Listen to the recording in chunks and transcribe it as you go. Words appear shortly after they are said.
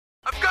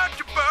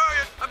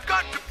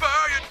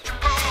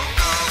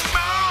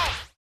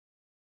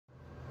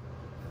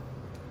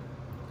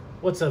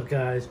What's up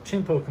guys,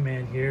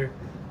 Pokemon here.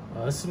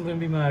 This is going to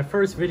be my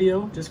first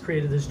video, just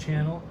created this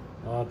channel.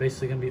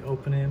 Basically going to be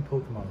opening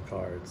Pokemon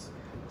cards.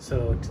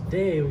 So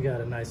today we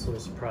got a nice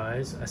little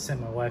surprise. I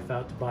sent my wife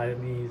out to buy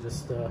me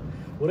just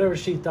whatever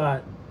she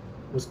thought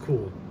was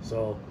cool.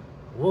 So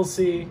we'll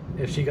see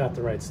if she got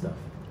the right stuff.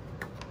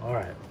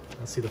 Alright,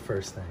 let's see the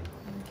first thing.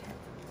 Okay.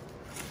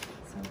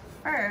 So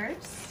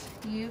first,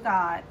 you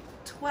got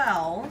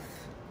 12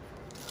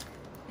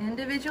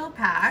 individual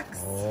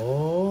packs.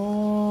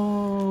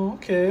 Oh,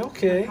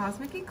 okay.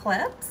 Cosmic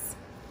Eclipse.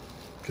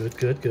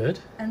 Good.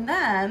 And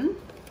then,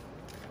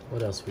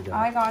 what else we got?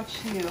 I got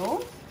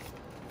you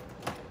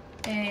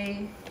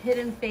a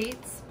Hidden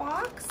Fates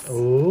box.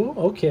 Oh,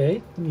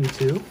 okay. Me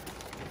too.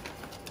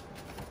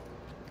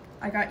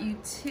 I got you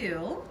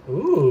 2.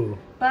 Ooh.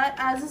 But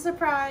as a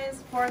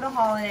surprise for the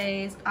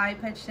holidays, I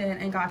pitched in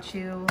and got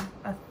you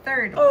a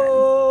 3rd one.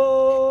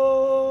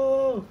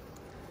 Oh.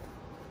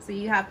 So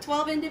you have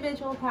 12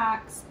 individual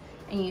packs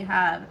and you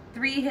have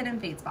 3 Hidden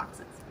Fates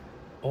boxes.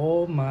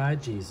 Oh my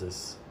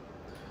Jesus.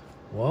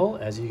 Well,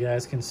 as you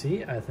guys can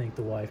see, I think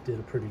the wife did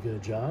a pretty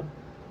good job.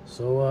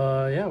 So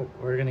yeah,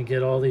 we're gonna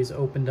get all these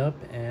opened up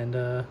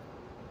and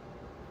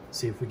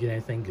see if we get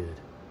anything good.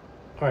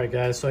 All right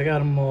guys, so I got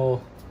them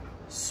all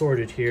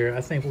sorted here.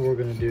 I think what we're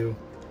gonna do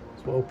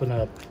is we'll open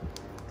up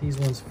these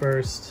ones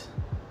first,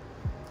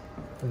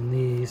 then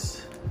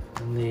these,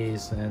 and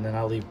these, and then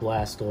I'll leave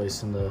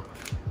Blastoise and the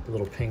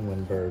little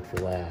penguin bird for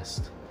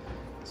last.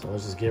 So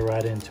let's just get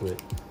right into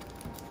it.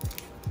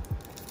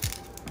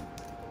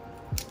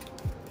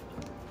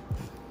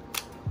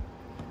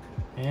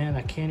 And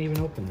I can't even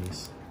open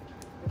these.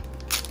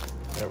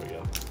 There we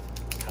go.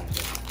 Kind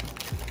of.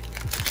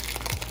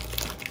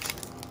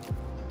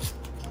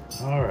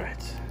 All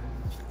right.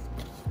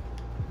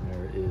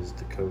 There is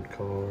the code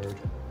card.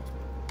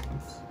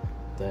 Oops.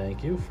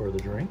 Thank you for the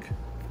drink.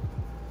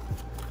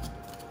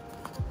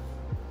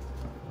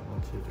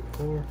 1, 2,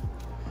 3, 4.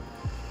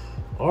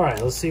 All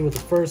right, let's see what the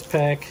first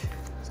pack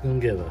is gonna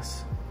give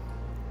us.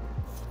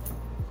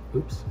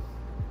 Oops.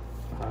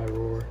 High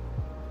roar.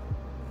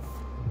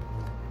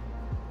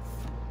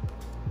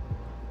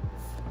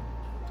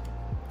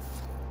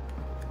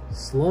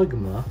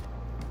 Slugma,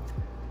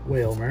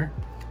 Whalmer,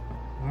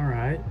 all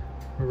right,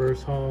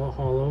 reverse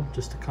hollow,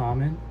 just a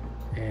common,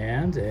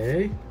 and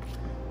a,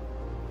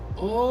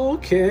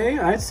 okay,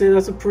 I'd say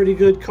that's a pretty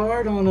good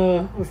card on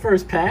a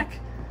first pack.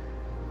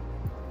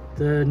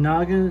 The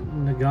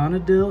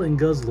Naganadel and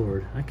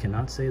Guzzlord, I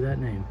cannot say that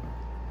name.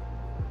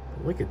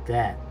 But look at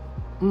that.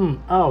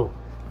 Oh,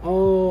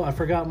 I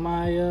forgot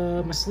my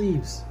my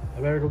sleeves.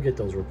 I better go get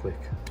those real quick.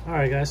 All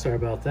right guys, sorry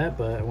about that,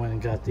 but I went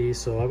and got these.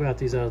 So I got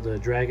these out of the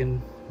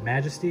Dragon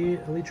Majesty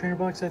Elite Trainer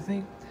box, I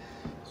think.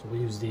 So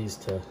we'll use these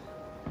to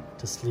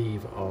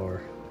sleeve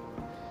our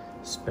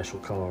special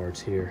cards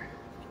here.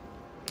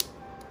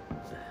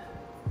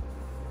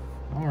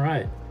 All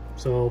right,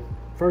 so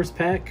first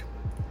pack,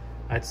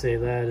 I'd say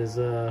that is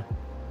a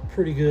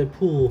pretty good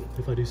pull,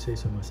 if I do say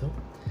so myself.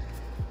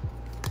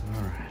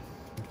 All right,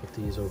 I'll put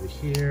these over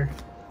here.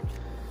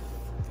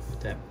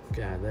 Put that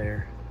guy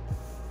there.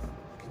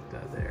 Keep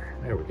that there.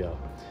 There we go.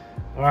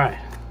 All right,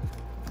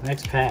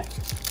 next pack.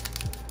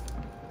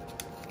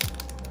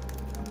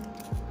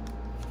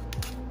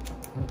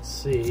 Let's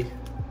see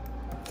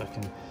if I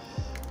can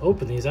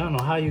open these. I don't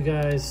know how you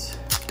guys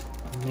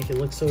make it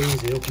look so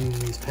easy opening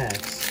these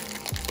packs.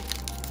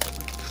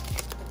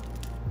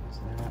 What's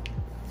that?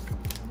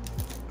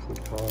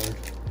 Code card.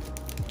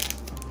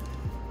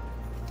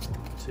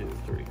 1, 2,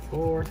 3,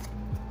 4.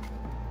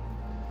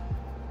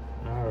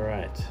 All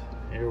right,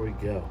 here we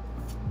go.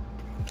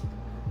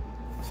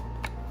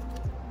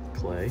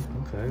 Clay,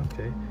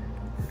 okay.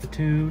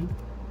 Cartoon.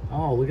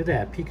 Oh, look at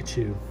that,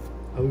 Pikachu.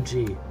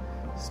 OG.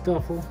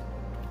 Stuffle.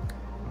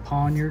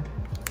 Ponyard,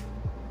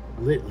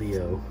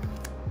 Litleo,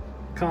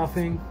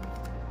 Coughing,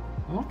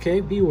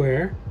 okay,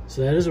 Beware.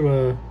 So that is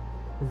a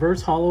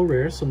reverse hollow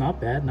rare, so not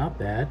bad.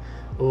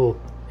 Oh,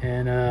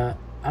 and I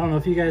don't know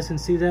if you guys can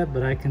see that,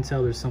 but I can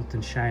tell there's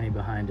something shiny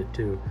behind it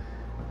too.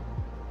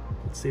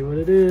 Let's see what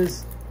it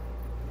is.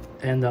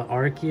 And the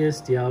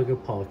Arceus Dialga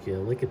Palkia,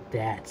 look at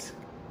that.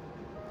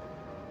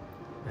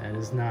 That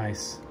is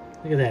nice.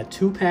 Look at that,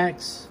 2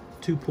 packs,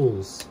 2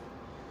 pulls.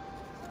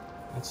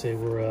 I'd say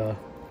we're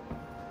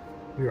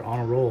on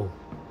a roll.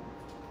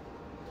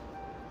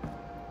 All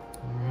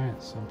right,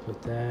 so I'll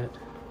put that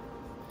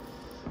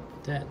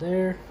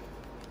there.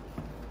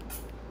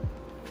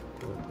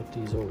 We'll put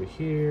these over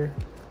here.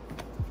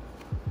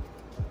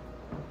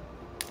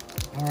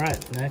 All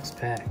right, next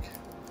pack.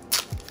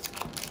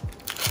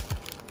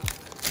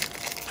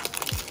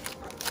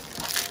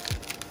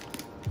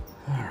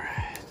 All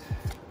right,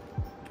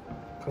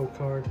 code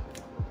card.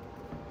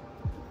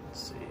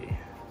 Let's see.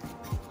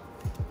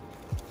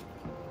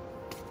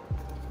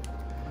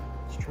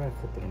 Try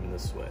flipping them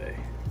this way.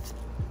 It's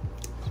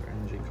our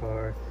energy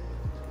card.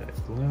 Got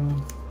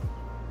Gloom,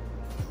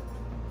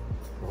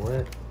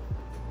 Roulette,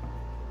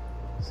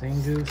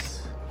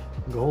 Zangoose,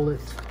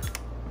 Golett,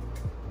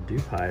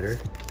 Dewpider,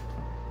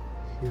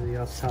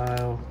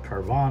 Helioptile,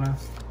 Carvana,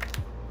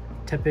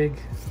 Tepig.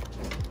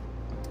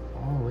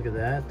 Oh, look at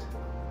that.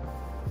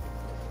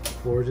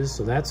 Gorgeous.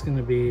 So that's going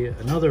to be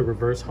another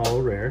reverse holo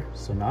rare.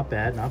 So not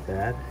bad, not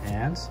bad.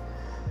 And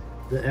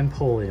the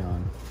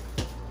Empoleon.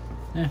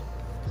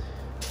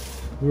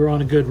 We were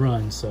on a good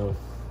run, so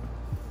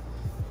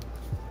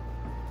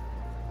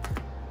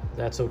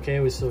that's okay.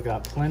 We still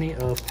got plenty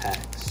of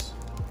packs.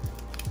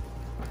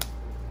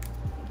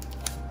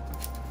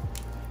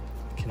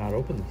 Cannot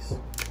open these.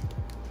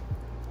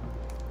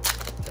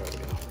 There we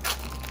go.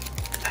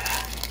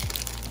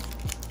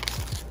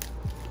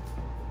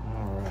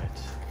 All right.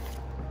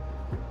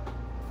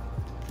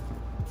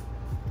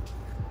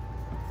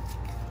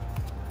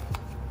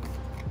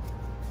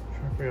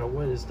 Trying to figure out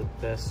what is the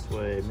best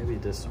way. Maybe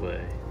this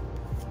way.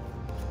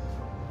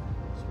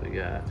 So we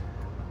got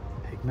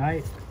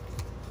Ignite,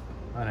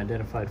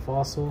 Unidentified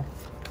Fossil,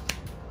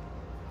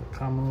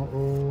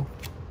 Kamo,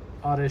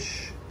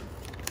 Oddish,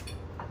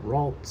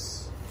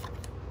 Ralts,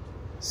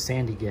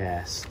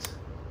 Sandygast,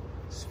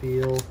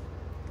 Spiel,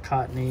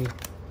 Cottony.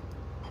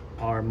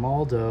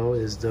 Armaldo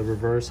is the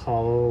reverse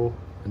holo,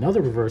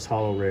 another reverse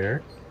holo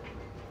rare,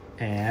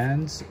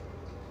 and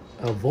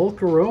a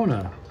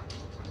Volcarona.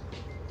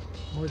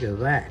 Look at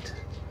that.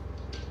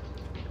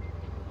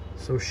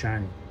 So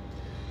shiny.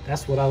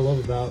 That's what I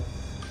love about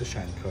the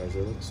shiny cards.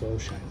 They look so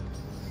shiny.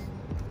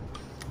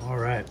 All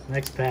right,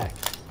 next pack.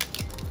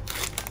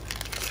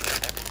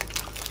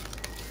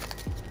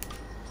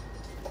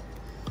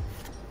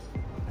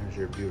 There's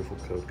your beautiful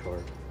code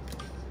card.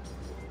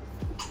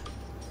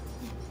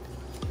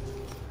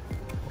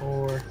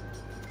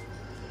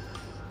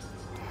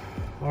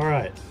 All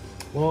right.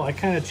 Well, I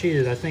kind of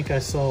cheated. I think I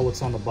saw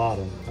what's on the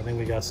bottom. I think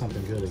we got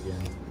something good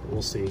again.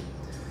 We'll see.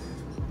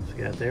 So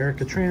we got the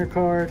Erica Trainer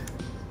card,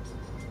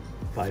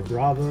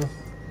 Vibrava,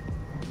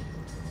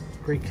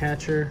 Great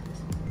Catcher,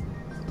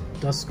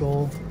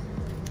 Duskull,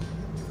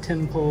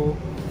 Tinpole,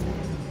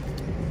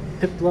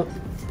 Piplup,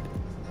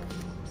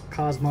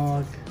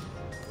 Cosmog,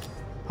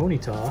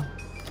 Ponyta,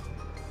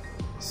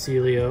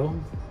 Celio,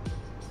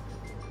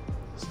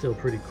 still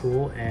pretty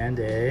cool, and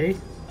a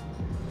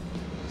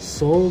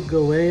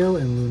Solgaleo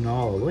and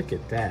Lunala. Look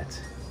at that.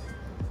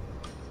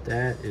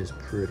 That is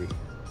pretty.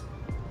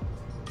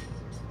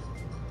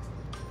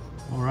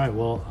 All right,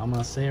 well, I'm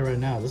gonna say it right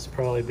now. This has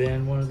probably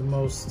been one of the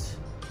most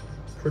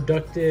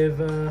productive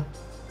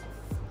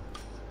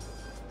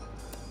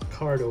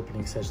card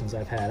opening sessions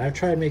I've had. I've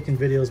tried making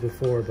videos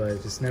before, but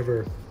it just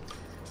never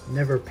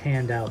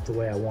panned out the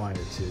way I wanted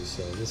it to.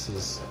 So this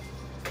is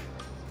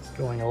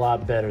going a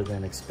lot better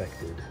than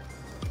expected.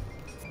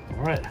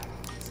 All right,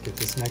 let's get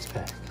this next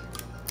pack.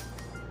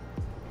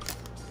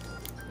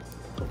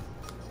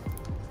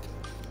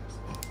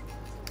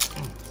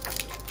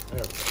 There we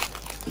go.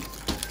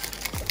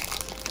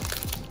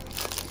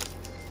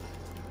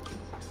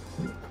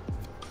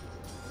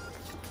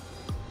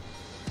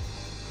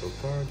 Code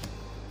card.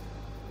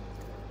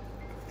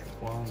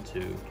 1,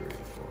 2, 3,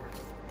 4.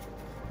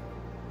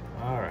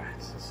 All right,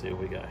 let's see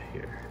what we got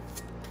here.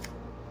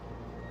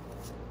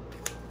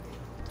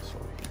 This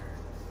over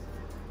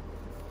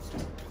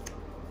here.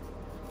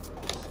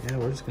 Yeah,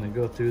 we're just gonna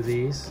go through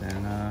these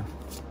and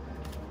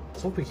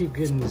let's hope we keep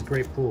getting these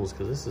great pulls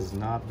because this is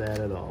not bad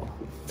at all.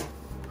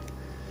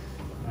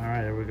 All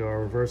right, there we go.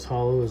 Our reverse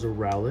holo is a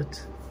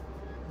Rowlet,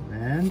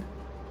 and then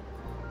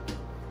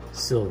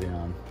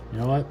Sylveon. You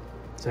know what?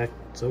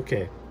 It's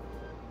okay.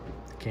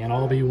 Can't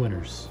all be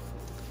winners.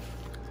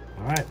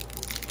 All right,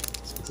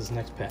 let's get this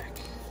next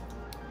pack.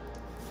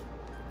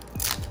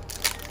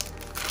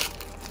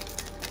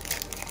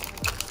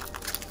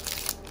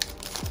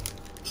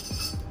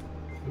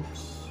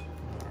 Oops.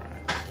 All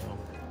right, so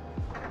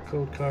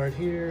code card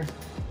here.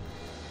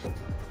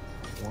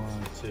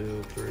 1,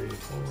 2, 3,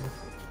 4.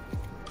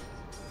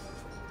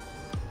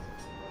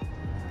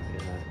 We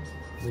got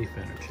Leaf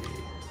Energy,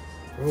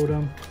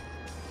 Rotom,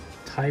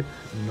 Type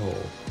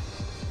Null.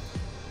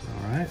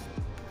 All right.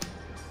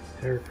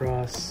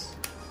 Heracross,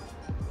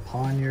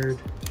 Ponyard,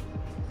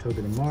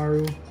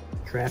 Togedemaru,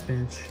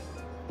 Trapinch,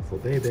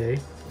 Flabebe,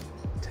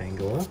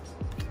 Tangela.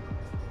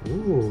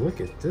 Ooh,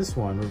 look at this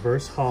one.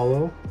 Reverse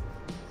holo,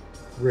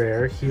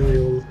 rare,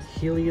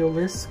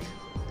 Heliolisk,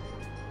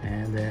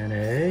 and then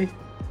a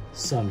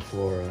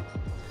Sunflora.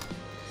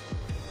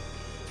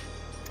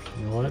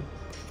 You know what?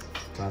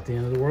 Not the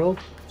end of the world.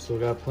 Still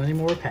got plenty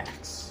more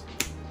packs.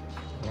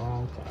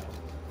 Long pile.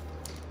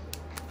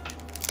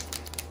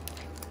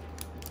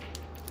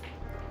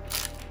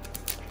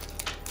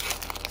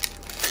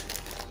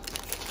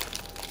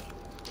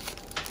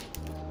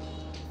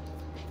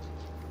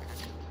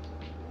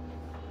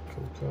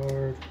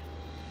 Card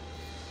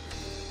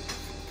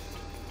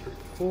 3,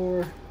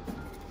 4.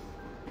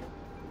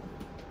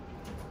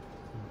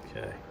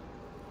 Okay.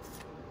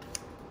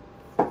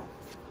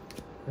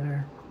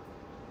 There.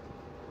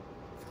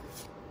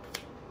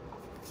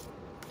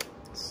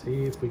 Let's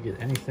see if we get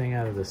anything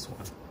out of this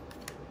one.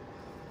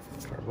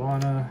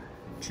 Carvana,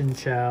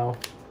 Chinchou,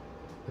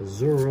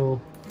 Azurill,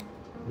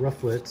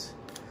 Rufflet.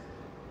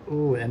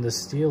 Ooh, and the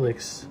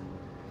Steelix.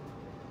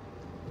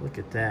 Look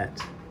at that.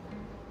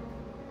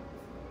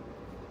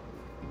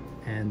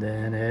 And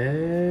then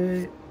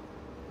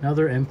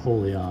another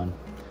Empoleon.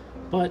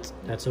 But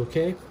that's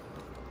okay.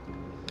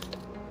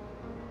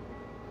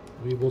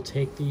 We will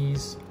take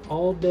these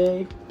all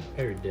day,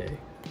 every day.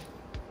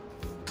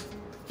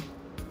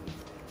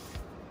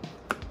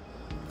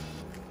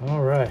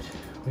 All right,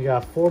 we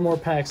got 4 more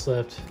packs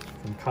left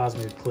from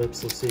Cosmic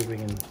Eclipse. Let's see if we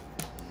can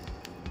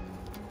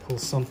pull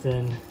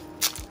something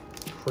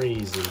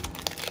crazy.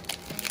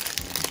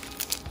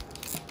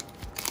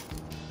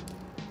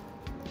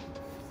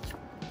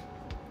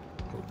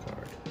 Code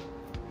card.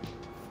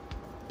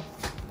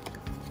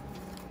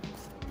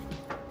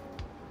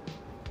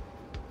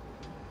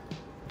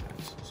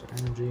 So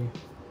energy,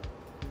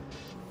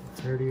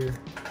 Herdier,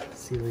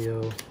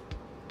 Celio,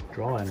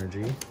 draw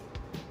energy,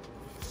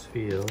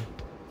 Spheal,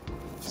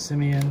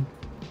 Simeon,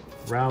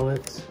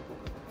 Rowlet,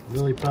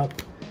 Lillipup,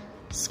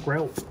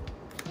 Skrelp,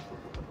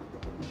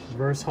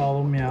 Reverse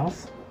Hollow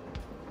Meowth,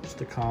 just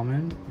a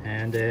common,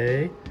 and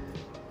a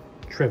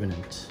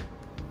Trevenant.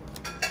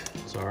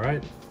 It's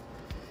alright.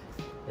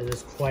 It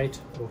is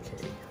quite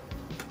okay.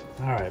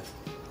 Alright,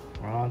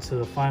 we're on to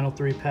the final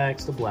 3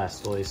 packs, the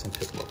Blastoise and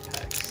Piplup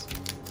packs.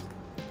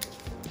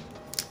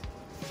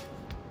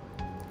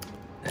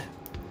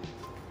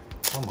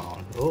 Come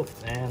on. Oh,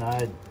 and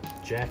I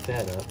jacked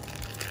that up.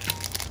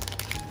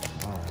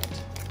 Alright.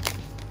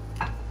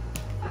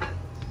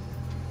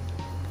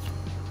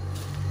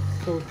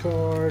 Code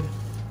card.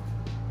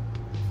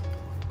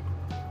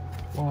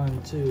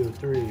 1, 2,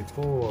 3,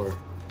 4.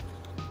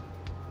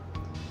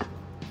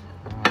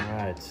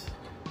 Alright.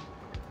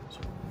 So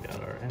we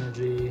got our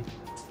energy.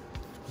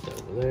 Put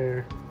that over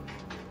there.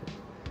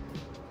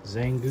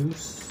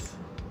 Zangoose.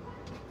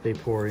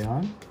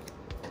 Vaporeon.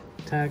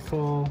 Tag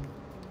Call.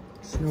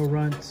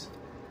 Snorunt.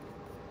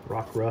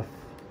 Rockruff.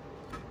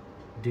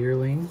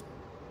 Deerling.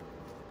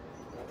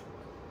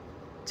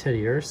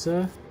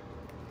 Teddiursa.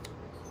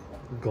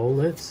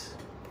 Golett.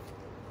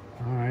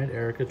 Alright,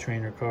 Erica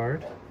Trainer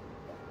card.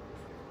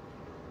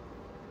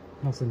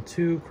 Nothing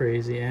too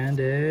crazy. And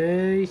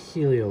a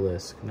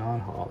Heliolisk,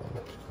 non-hollow.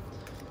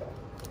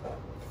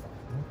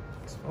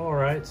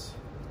 Alright.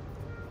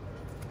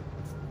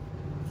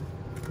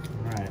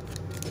 Alright.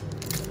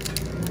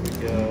 Here we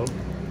go.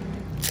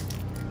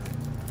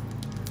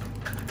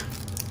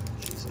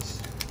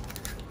 Jesus.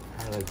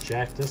 How did I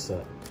jack this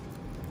up?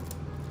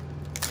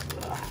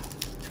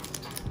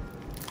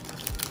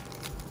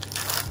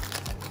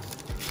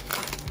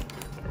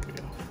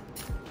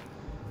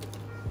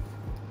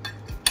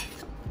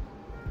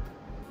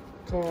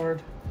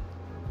 Card.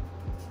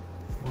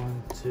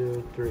 1,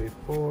 2, 3,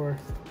 4.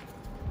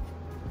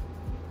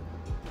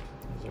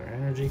 There's our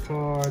energy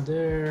card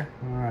there.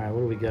 Alright, what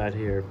do we got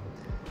here?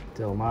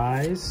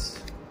 Delmise.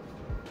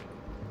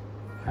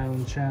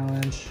 Island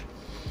Challenge.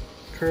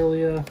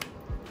 Curlia.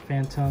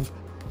 Phantump.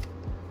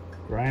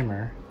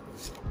 Grimer.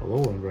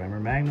 Alolan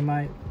Grimer.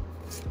 Magnemite.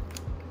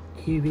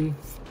 Eevee.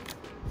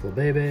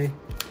 Flabebe.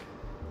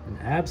 An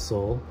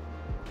Absol.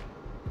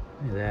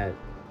 Look at that.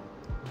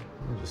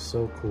 That is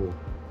so cool.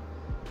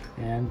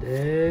 And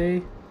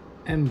a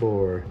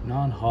Emboar,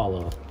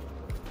 non-hollow.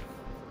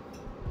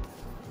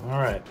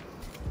 Alright,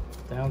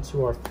 down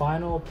to our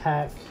final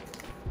pack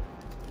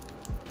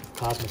of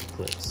Cosmic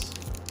Eclipse.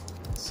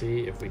 Let's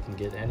see if we can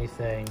get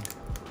anything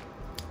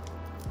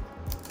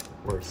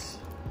worth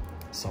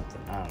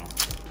something. I don't know.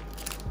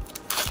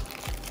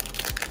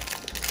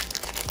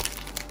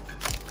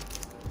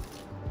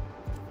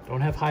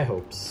 Don't have high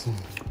hopes.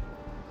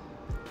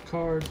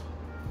 Card.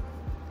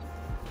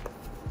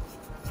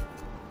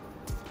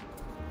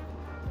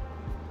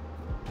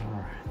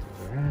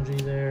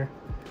 Energy there.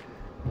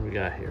 What do we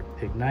got here?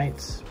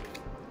 Pignite,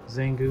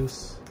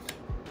 Zangoose,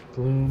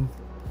 Gloom,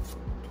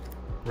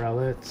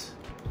 Rowlet,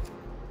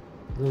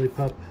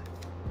 Lillipup,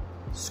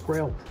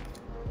 Skrelp,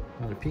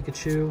 another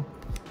Pikachu,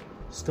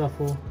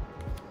 Stuffle.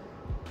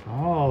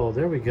 Oh,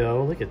 there we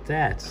go. Look at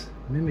that.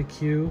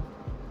 Mimikyu.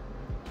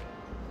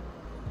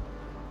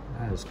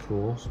 That is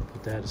cool. So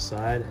put that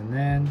aside. And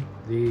then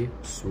the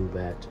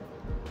Swoobat.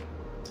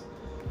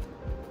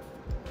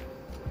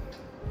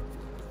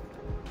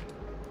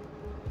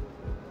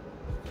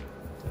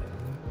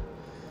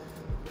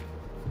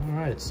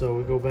 Alright, so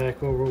we go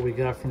back over what we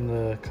got from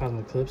the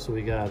Cosmic Eclipse. So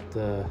we got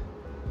yeah,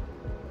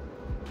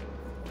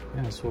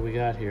 that's what we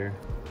got here.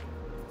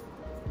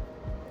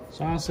 It's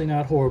honestly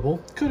not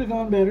horrible. Could have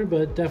gone better,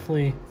 but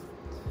definitely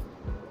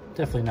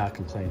not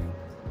complaining.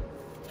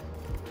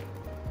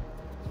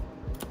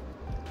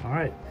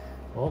 Alright,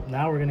 well,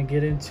 now we're going to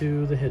get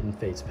into the Hidden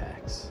Fates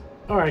packs.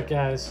 Alright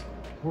guys,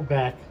 we're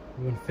back.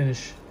 We're going to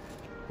finish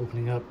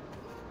opening up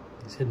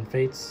these Hidden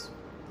Fates.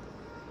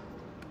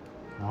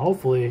 Now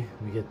hopefully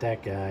we get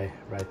that guy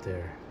right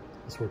there.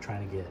 That's what we're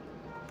trying to get.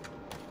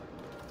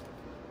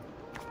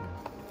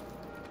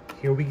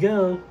 Here we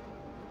go.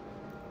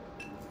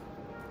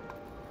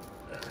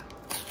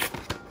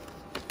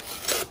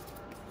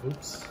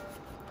 Oops.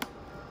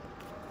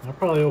 I'll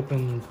probably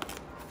open,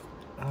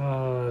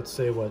 let's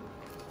say what,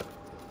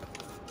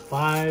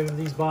 5 of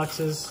these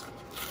boxes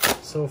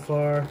so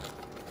far.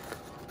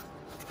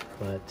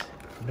 But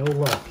no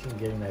luck in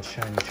getting that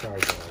shiny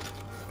Charizard.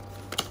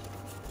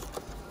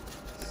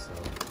 So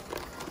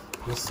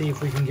we'll see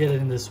if we can get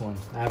it in this one.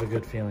 I have a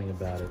good feeling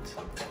about it.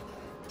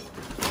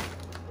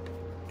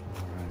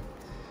 Alright.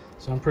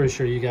 So I'm pretty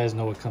sure you guys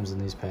know what comes in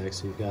these packs.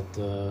 So you've got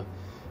the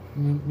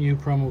Mew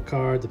promo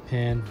card, the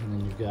pin, and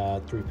then you've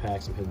got 3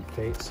 packs of Hidden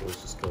Fates. So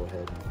let's just go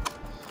ahead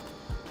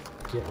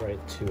and get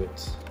right to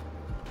it.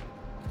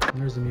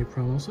 And there's the Mew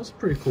promo. So that's a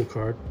pretty cool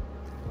card.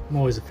 I'm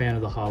always a fan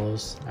of the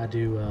holos. I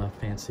do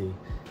fancy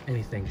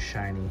anything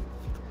shiny.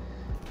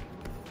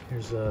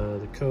 Here's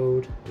the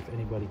code if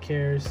anybody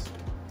cares.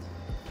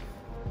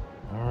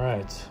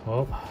 Alright,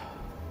 well,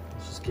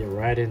 let's just get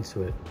right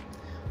into it.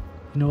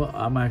 You know what?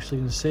 I'm actually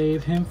going to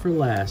save him for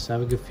last. I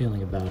have a good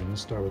feeling about him.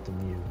 Let's start with the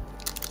Mew.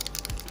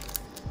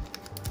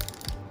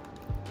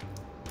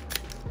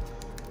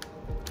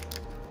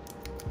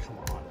 Come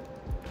on.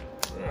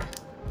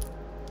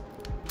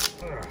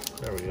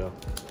 There we go.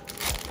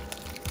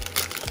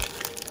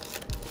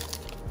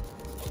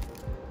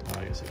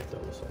 I guess I got the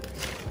other side.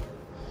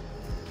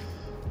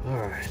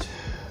 Alright.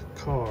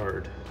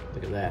 Card.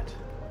 Look at that.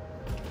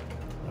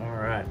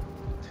 Alright.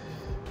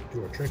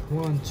 Do our trick.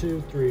 1,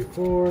 2, 3,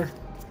 4.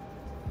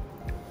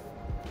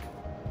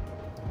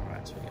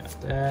 Alright, so we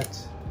got that.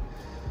 So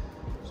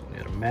we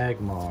got a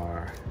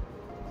Magmar.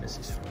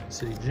 Missy's from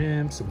City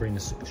Gym.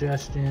 Sabrina's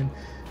Suggestion.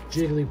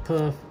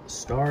 Jigglypuff.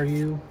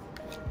 Staryu.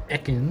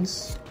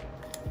 Ekans.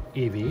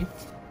 Eevee.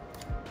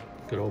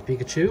 Good old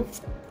Pikachu.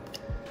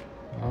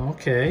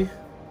 Okay.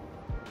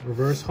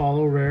 Reverse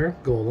Holo Rare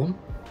Golem.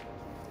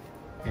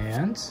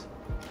 And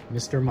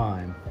Mr.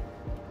 Mime.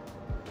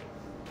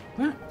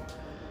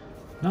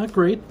 Not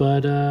great,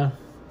 but you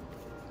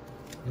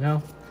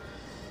know,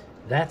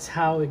 that's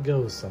how it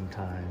goes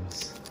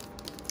sometimes.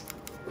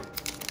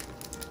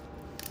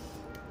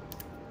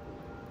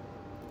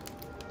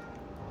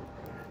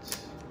 Alright.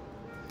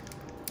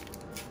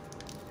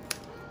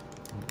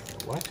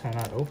 Why can I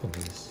not open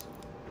these?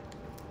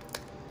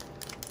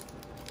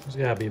 There's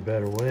gotta be a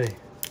better way.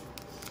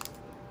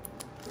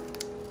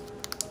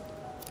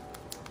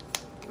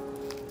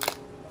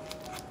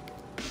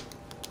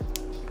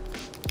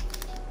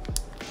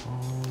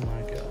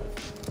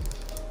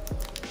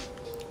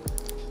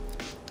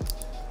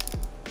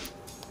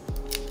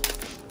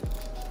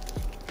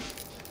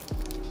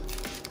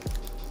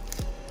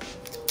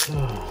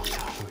 Oh,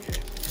 God, okay.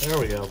 There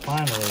we go.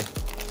 Finally.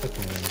 Took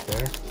me a minute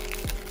there.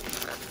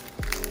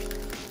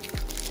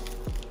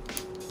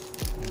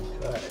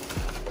 Okay.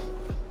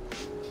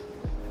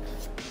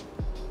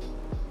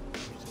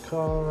 Here's the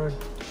card.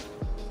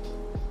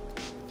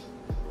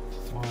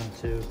 1,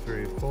 2,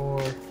 3,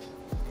 4.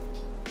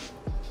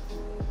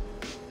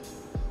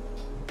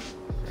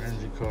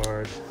 Energy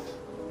card.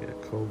 Get a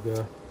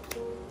Koga.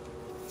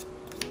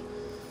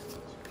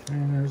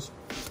 Trainers.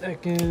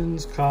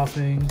 Ekans.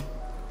 Coughing.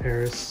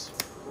 Paris,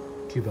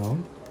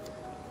 Cubone,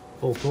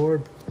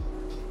 Voltorb,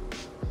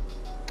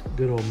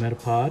 good old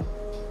Metapod,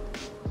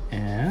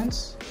 and,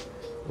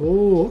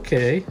 oh,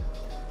 okay,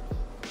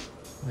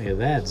 look at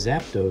that,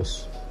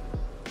 Zapdos.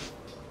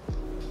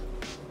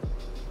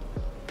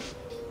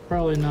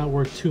 Probably not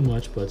worth too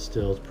much, but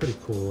still, it's pretty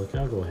cool. Like,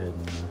 I'll go ahead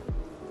and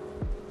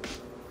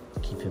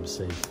keep him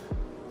safe.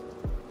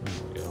 There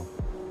we go.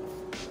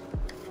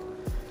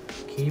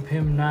 Keep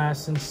him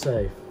nice and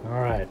safe. All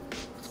right.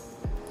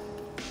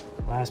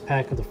 Last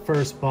pack of the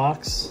first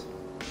box.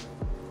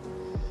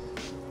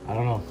 I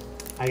don't know.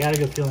 I got a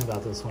good feeling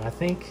about this one. I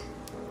think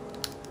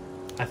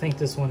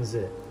this one is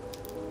it.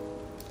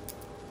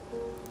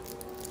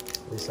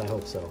 At least I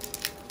hope so.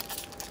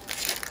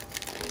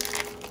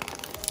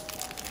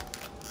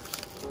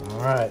 All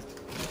right.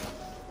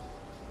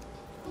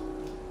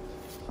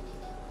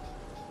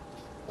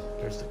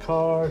 There's the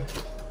card.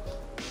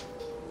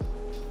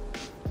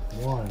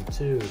 1,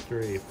 2,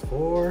 3,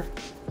 4.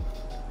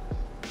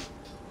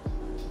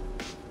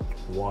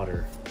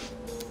 Water.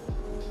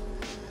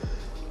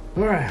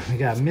 Alright, we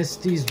got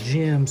Misty's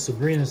Gym,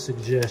 Sabrina's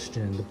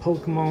Suggestion, the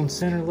Pokemon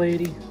Center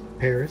Lady,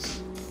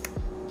 Paris,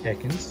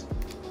 Ekans,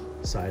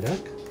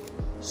 Psyduck,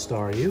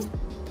 Staryu,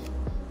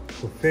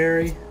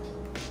 Clefairy,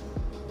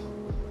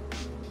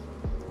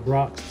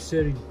 Brock's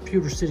City,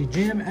 Pewter City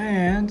Gym,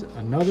 and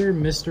another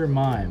Mr.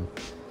 Mime.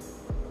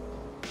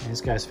 And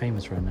this guy's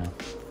famous right now.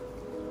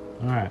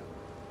 Alright.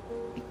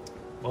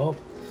 Well,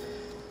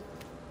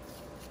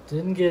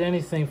 didn't get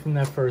anything from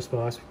that first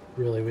box,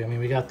 really. I mean,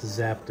 we got the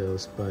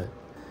Zapdos, but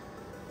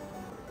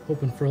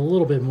hoping for a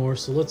little bit more.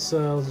 So let's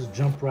just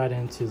jump right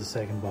into the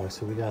second box.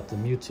 So we got the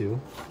Mewtwo.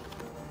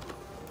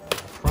 I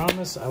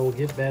promise I will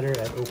get better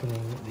at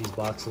opening these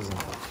boxes in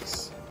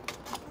packs.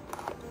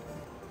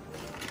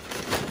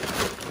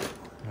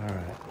 All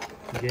right.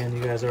 Again,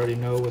 you guys already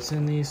know what's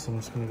in these, so I'm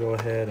just gonna go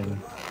ahead and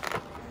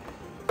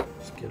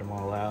just get them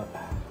all out.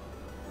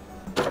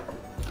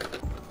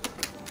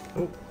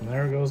 Oh, and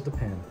there goes the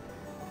pin.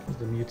 There's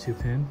the Mewtwo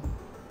pin.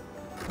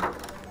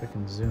 If I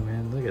can zoom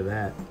in, look at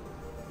that.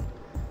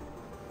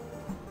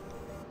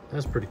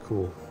 That's pretty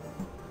cool.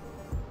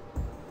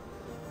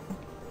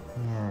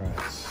 Alright,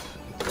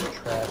 get the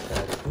trash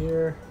out of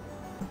here.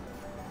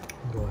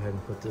 Go ahead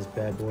and put this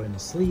bad boy in the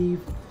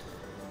sleeve.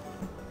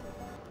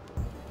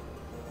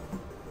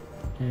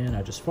 And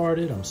I just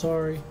farted, I'm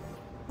sorry.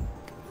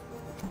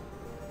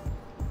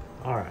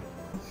 All right,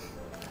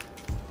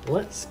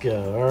 let's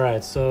go. All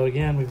right, so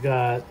again, we've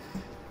got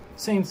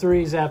same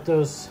three,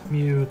 Zapdos,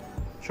 Mew,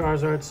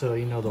 Charizard, so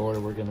you know the order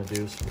we're gonna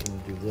do. So we're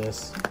gonna do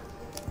this.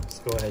 Let's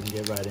go ahead and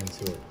get right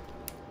into it.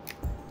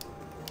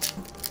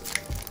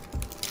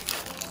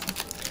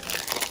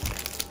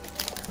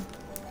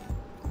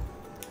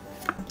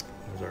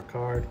 There's our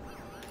card,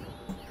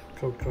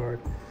 code card.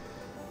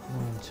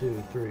 1,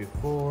 2, 3,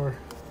 4.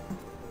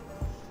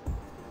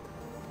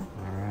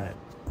 All right,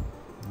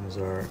 there's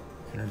our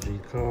energy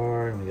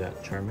card, and we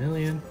got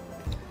Charmeleon,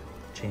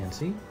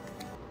 Chansey,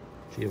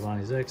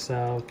 Giovanni's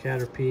Exile,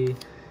 Caterpie,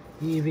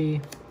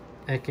 Eevee,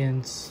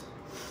 Ekans,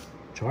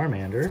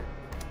 Charmander,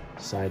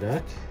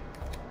 Psyduck,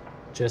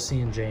 Jesse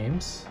and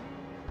James,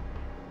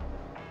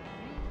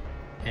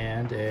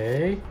 and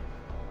a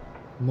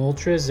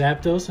Moltres,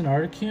 Zapdos, and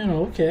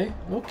Articuno. Okay,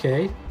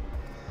 okay.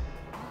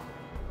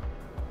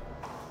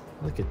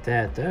 Look at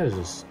that. That is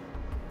just...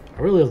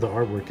 I really love the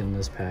artwork in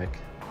this pack.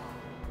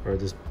 Or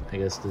this, I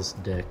guess, this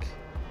deck.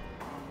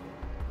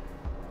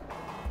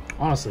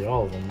 Honestly,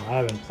 all of them. I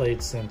haven't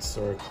played since,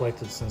 or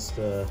collected since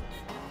the,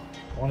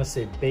 I want to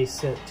say base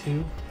set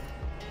 2.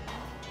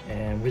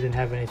 And we didn't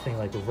have anything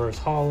like reverse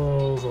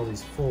holos, all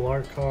these full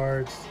art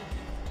cards.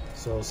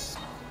 So it's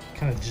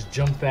kind of just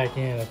jumped back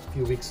in a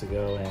few weeks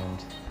ago,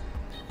 and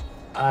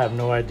I have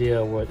no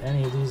idea what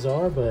any of these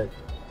are, but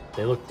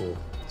they look cool.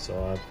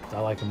 So I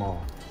like them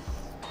all.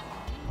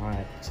 All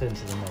right, let's head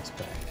into the next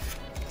pack.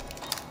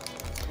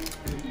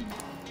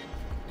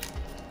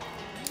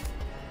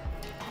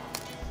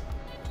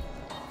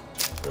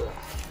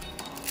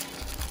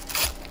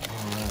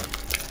 Alright.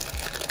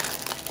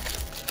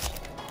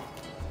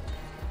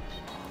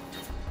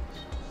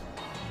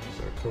 There's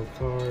our code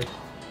card. 2,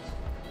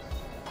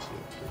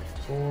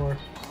 3, 4.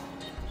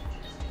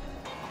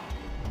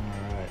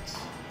 Alright.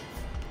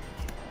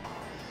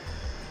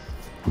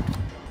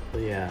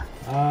 But yeah.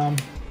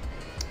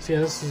 So yeah,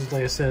 this is,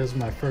 like I said, this is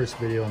my first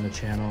video on the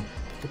channel.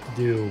 I get to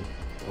do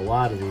a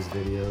lot of these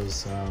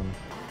videos.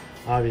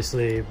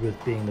 Obviously,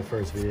 with being the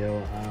first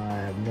video, I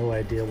have no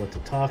idea what to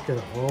talk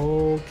about.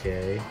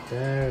 Okay,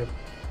 that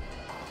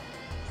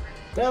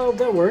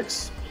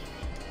works.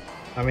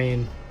 I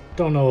mean,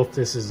 don't know if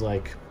this is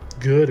like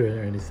good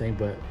or anything,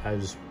 but I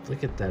just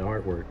look at that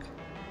artwork.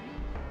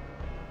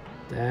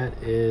 That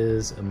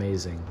is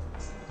amazing.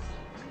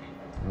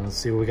 Let's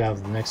see what we got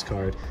with the next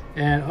card.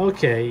 And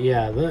okay,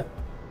 yeah,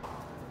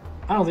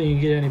 I don't think you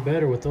can get any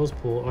better with those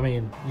pulls. I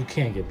mean, you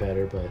can get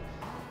better, but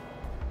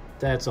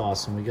that's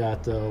awesome. We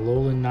got the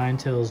Alolan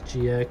Ninetales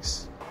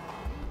GX.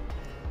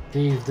 I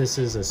believe this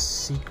is a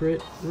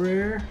secret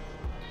rare.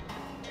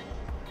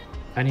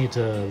 I need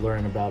to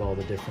learn about all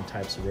the different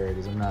types of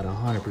rarities. I'm not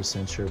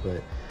 100% sure,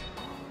 but...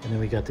 And then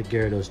we got the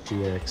Gyarados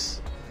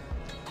GX.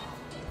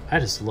 I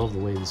just love the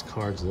way these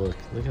cards look.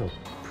 Look how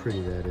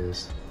pretty that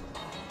is.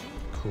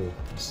 Cool.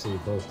 Let's see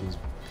both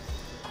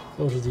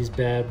of these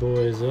bad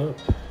boys up.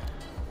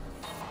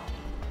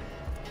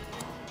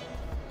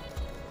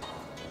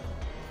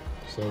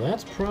 So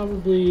that's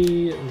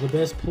probably the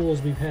best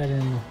pulls we've had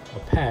in a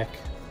pack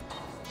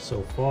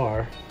so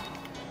far.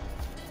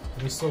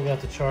 We still got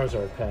the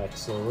Charizard pack,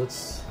 so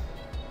let's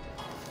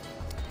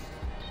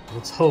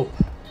hope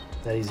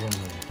that he's in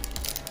here.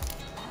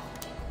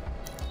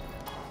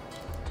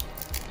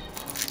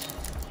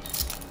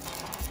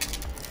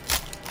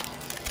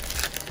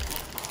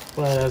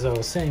 But as I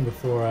was saying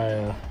before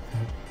I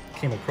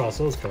came across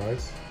those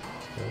cards,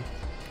 so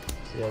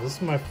yeah, this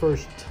is my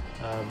first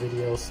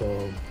video,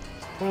 so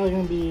probably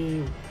gonna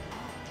be,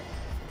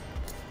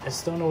 I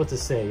just don't know what to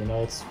say. You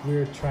know, it's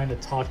weird trying to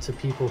talk to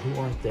people who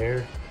aren't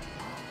there,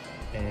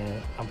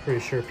 and I'm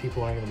pretty sure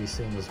people aren't gonna be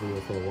seeing this video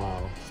for a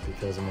while just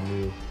because I'm a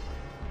new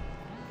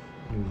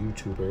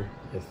YouTuber.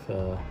 If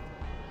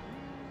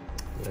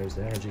there's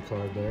the energy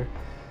card there.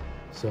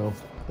 So,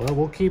 well,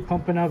 we'll keep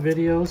pumping out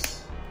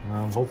videos.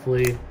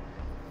 Hopefully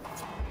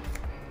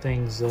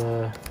things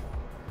go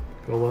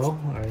well.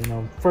 Or, you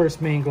know,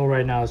 first main goal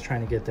right now is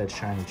trying to get that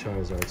shiny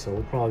Charizard. So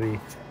we'll probably be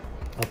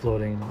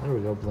uploading, there we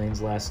go,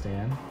 Blaine's Last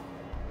Stand.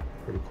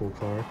 Pretty cool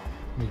card.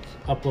 We'll be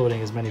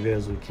uploading as many videos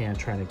as we can,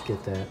 trying to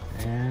get that.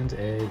 And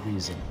a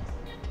reason.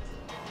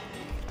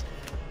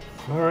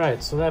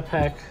 Alright, so that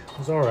pack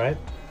was alright.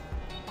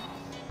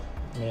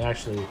 I mean,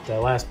 actually,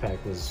 that last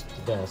pack was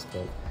the best,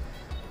 but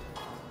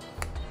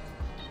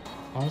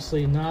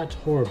honestly, not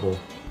horrible.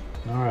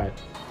 Alright.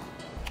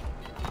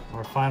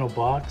 Our final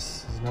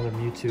box is another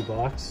Mewtwo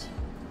box.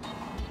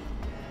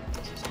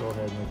 Let's go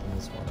ahead and open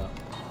this one up.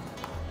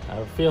 I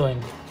have a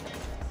feeling.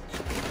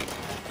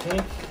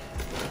 I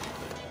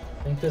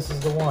think this is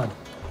the one.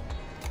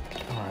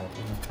 Alright,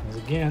 as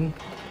again,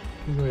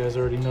 you guys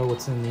already know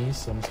what's in these,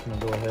 so I'm just going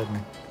to go ahead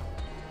and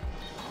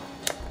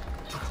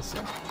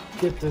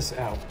get this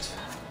out.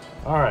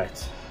 Alright.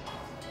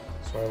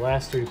 So our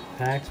last three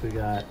packs, we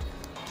got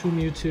 2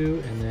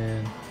 Mewtwo, and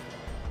then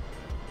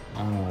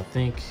I don't know, I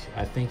think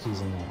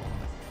he's in that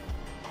one.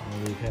 I'm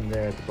gonna leave him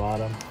there at the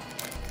bottom.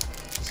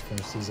 Let's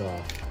finish these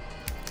off.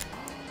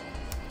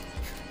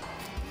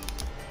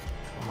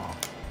 Come on.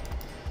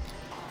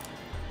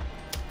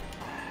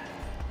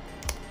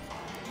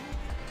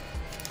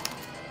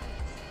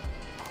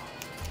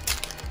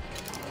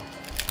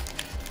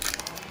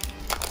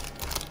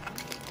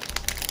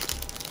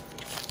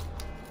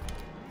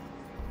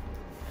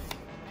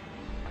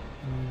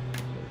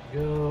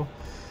 There we go.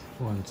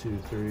 1, 2,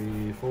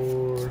 3,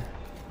 4.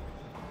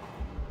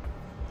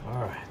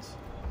 All right.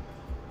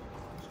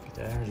 Let's get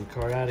that energy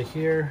card out of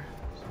here.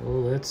 So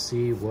let's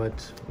see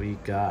what we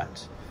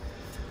got.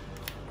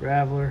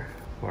 Graveler,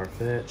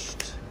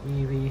 Farfetch'd,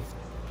 Eevee,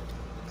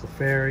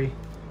 Clefairy,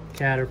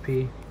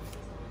 Caterpie,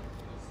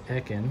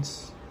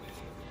 Ekans,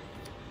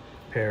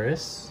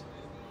 Paris,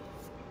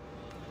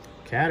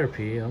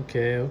 Caterpie,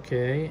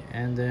 okay,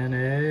 and then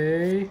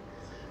a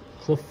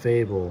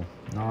Clefable,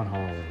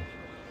 non-hollow.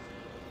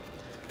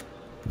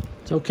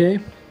 It's okay.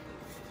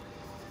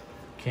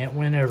 Can't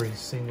win every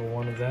single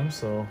one of them,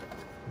 so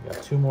we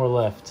got 2 more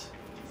left.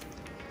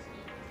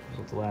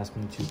 With the last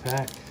Mewtwo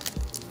pack.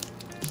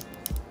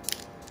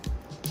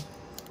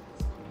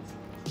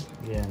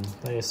 Again,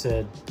 like I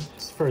said,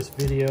 it's the first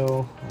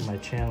video on my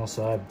channel,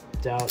 so I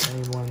doubt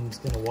anyone's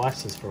gonna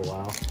watch this for a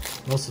while.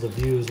 Most of the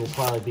views will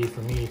probably be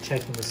for me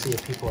checking to see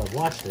if people have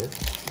watched it.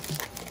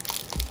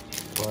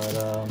 But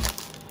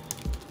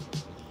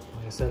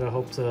like I said, I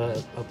hope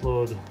to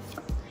upload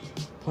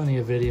plenty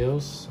of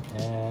videos,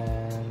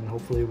 and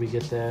hopefully we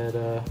get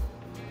that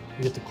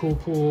we get the cool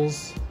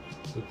pulls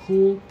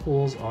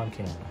on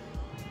camera.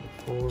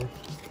 4.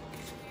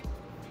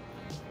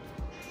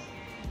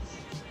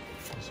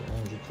 There's our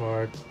energy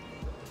card.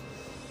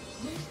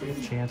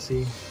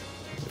 Chansey,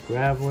 the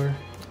Graveler,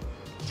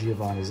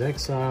 Giovanni's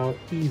Exile,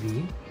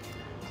 Eevee,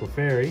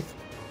 Clefairy,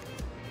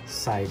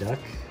 Psyduck,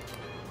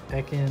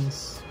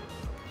 Ekans,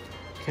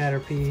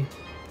 Caterpie,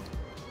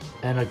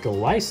 and a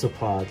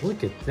Golisopod.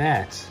 Look at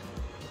that.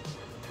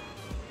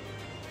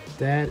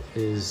 That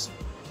is,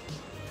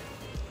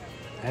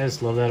 I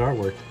just love that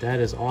artwork. That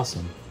is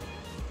awesome.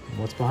 And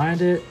what's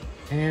behind it?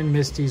 And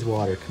Misty's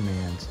Water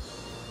Command.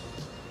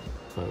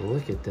 But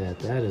look at that.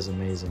 That is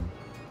amazing.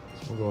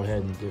 So we'll go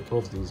ahead and get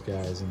both of these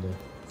guys into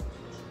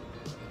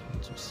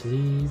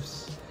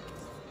sleeves.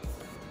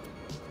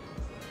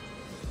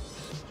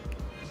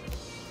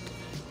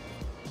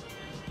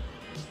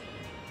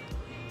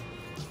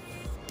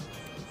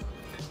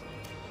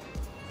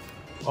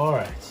 All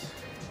right.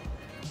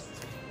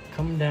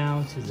 Come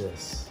down to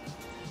this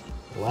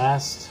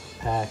last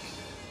pack.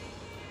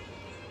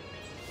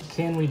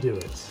 Can we do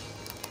it?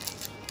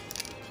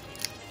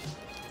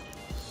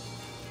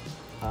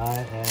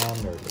 I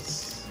am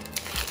nervous.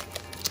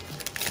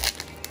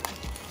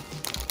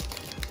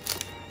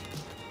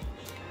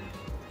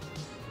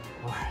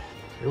 All right,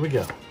 here we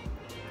go.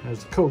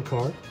 There's the code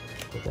card.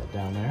 Put that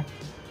down there.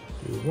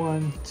 Do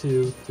 1,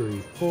 2, 3,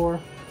 4.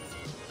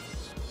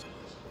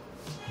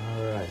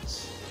 All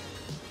right.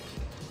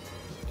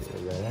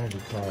 That energy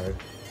card.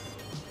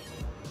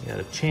 You got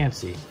a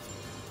Chansey,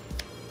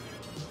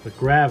 the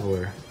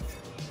Graveler,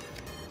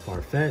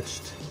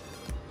 Farfetch'd,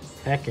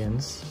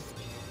 Ekans,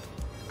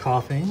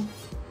 Coughing,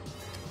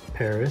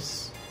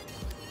 Paris,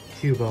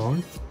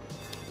 Cubone,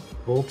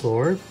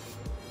 Voltorb,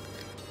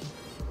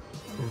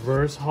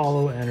 reverse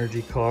hollow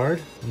energy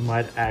card. You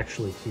might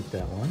actually keep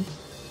that one.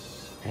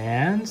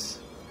 And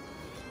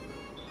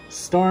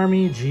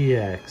Starmie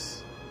GX.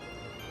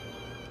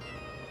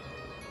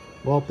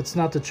 Well, it's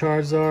not the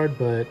Charizard,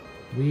 but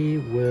we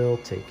will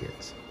take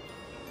it.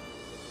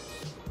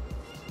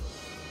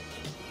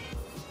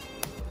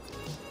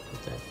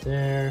 Put that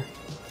there.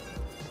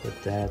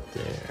 Put that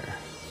there.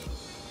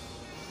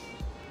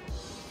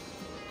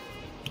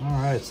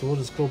 Alright, so we'll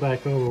just go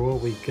back over what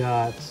we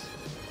got.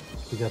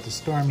 We got the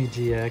Starmie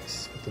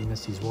GX with the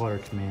Misty's Water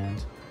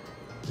Command.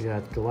 We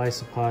got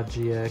Golisopod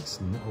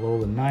GX,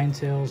 Alola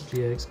Ninetales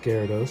GX,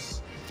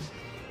 Gyarados.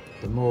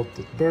 The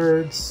Molted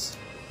Birds,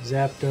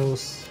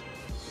 Zapdos,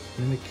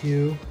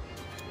 Mimikyu,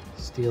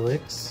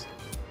 Steelix,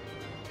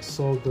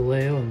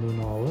 Solgaleo and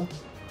Lunala,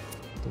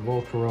 the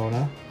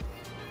Volcarona,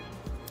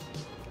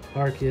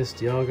 Arceus,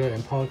 Dialga,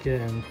 and Palkia,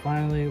 and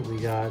finally we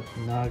got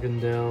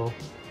Naganadel,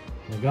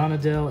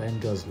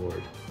 and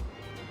Guzzlord.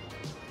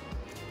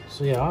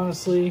 So yeah,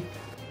 honestly,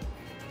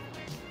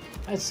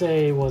 I'd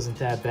say it wasn't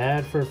that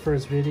bad for a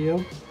first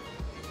video.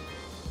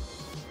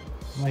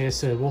 Like I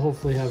said, we'll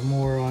hopefully have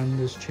more on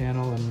this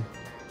channel, and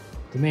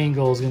the main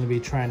goal is going to be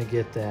trying to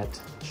get that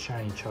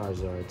shiny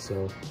Charizard.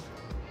 So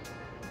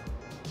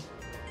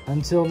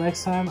until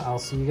next time, I'll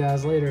see you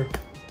guys later.